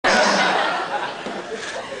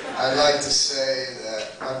I'd like to say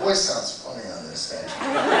that my voice sounds funny on this thing.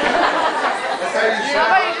 That's how you sound.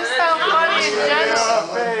 Nobody just sound funny in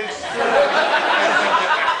general.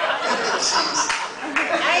 Jeez.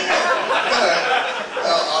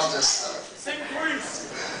 I'll just start.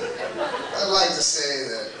 I'd like to say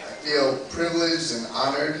that I feel privileged and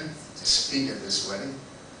honored to speak at this wedding.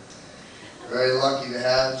 Very lucky to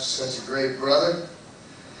have such a great brother.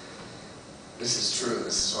 This is true.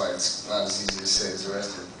 This is why it's not as easy to say as the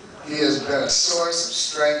rest of it. He has been a source of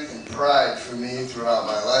strength and pride for me throughout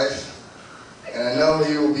my life. And I know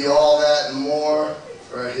he will be all that and more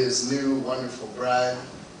for his new wonderful bride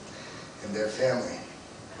and their family.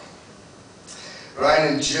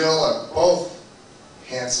 Ryan and Jill are both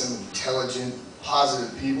handsome, intelligent,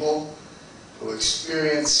 positive people who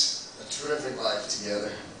experience a terrific life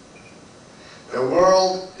together. Their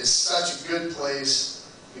world is such a good place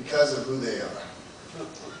because of who they are.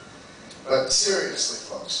 But seriously,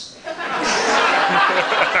 folks, I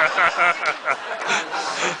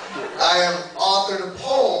have authored a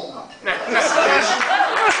poem. I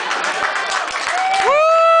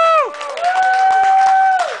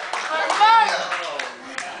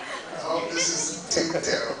hope this isn't too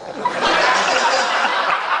terrible.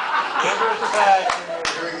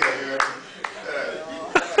 Here we go, here.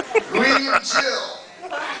 Greedy and Jill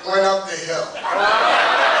went up the hill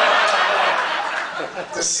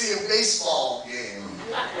to see a baseball game.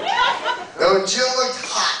 Though Jill looked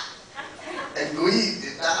hot and Gweed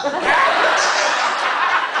did not.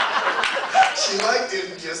 She liked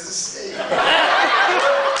him just the same.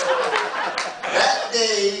 That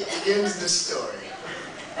day begins the story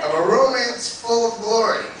of a romance full of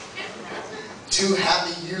glory. Two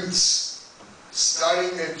happy youths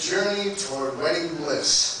starting their journey toward wedding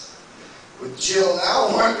bliss. With Jill now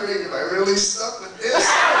wondering if I really stuck with this.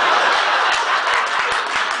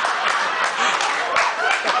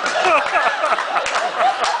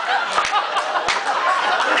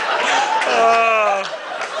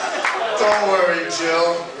 Don't worry,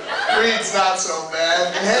 Jill. Reed's not so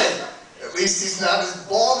bad. And hey, at least he's not as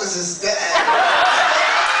bald as his dad.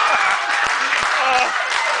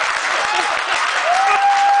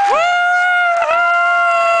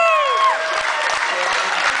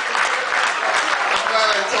 I'm glad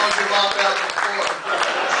I told you about that before.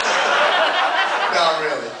 No,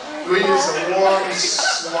 really. Reed is a warm,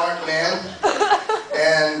 smart man.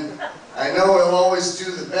 And I know he'll always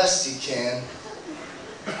do the best he can.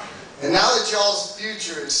 And now that y'all's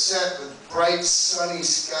future is set with bright, sunny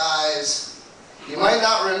skies, you might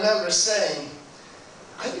not remember saying,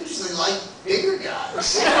 I usually like bigger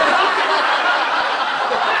guys.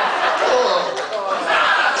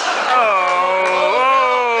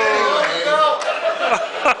 Anyway,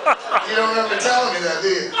 you don't remember telling me that, do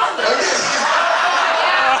you? Okay.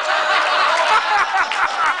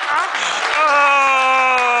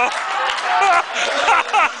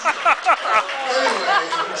 Anyway,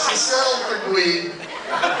 she settled for Gweed,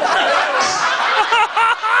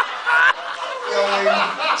 knowing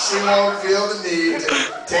she won't feel the need to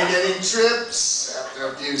take any trips after a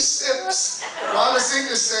few sips, promising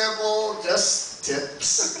to sample just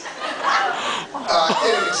tips.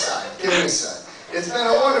 Kidding aside, it's been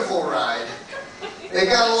a wonderful ride. They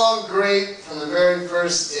got along great from the very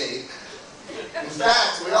first date. In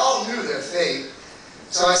fact, we all knew their fate,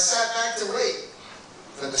 so I sat back to wait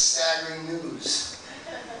for the staggering news.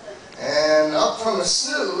 And up from the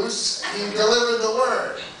snooze, he delivered the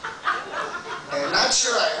word. And not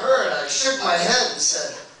sure I heard, I shook my head and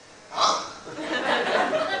said, huh?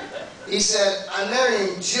 He said, I'm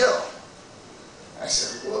marrying Jill. I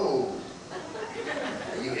said, whoa,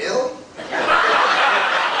 are you ill?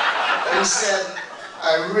 He said,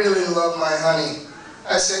 I really love my honey.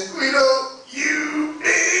 I said, Guido, you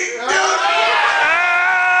big dummy!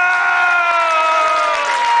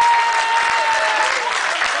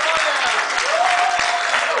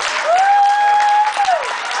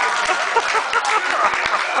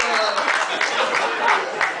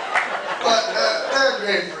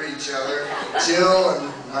 For each other, Jill and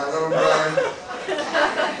my little brother.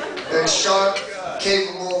 They're sharp,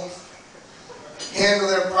 capable, handle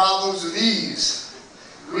their problems with ease.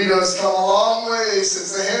 Guido's come a long way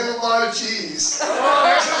since the handlebar cheese.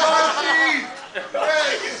 Handlebar cheese!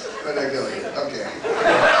 Where'd I go here? Okay.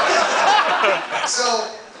 So,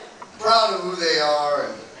 proud of who they are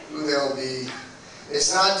and who they'll be.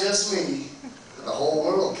 It's not just me, but the whole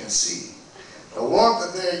world can see the warmth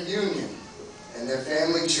of their union and their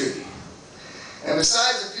family tree. And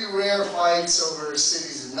besides a few rare fights over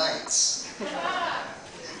cities and nights,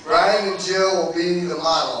 Ryan and Jill will be the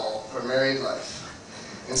model for married life.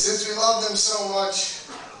 And since we love them so much,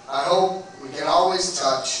 I hope we can always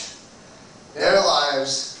touch their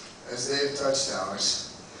lives as they've touched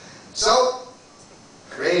ours. So,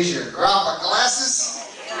 raise your grappa glasses.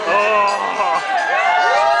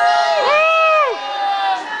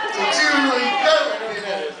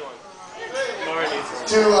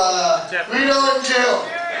 To Rito and Jill.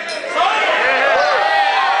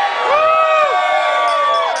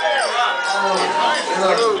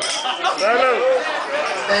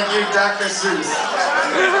 Thank you, Dr. Seuss.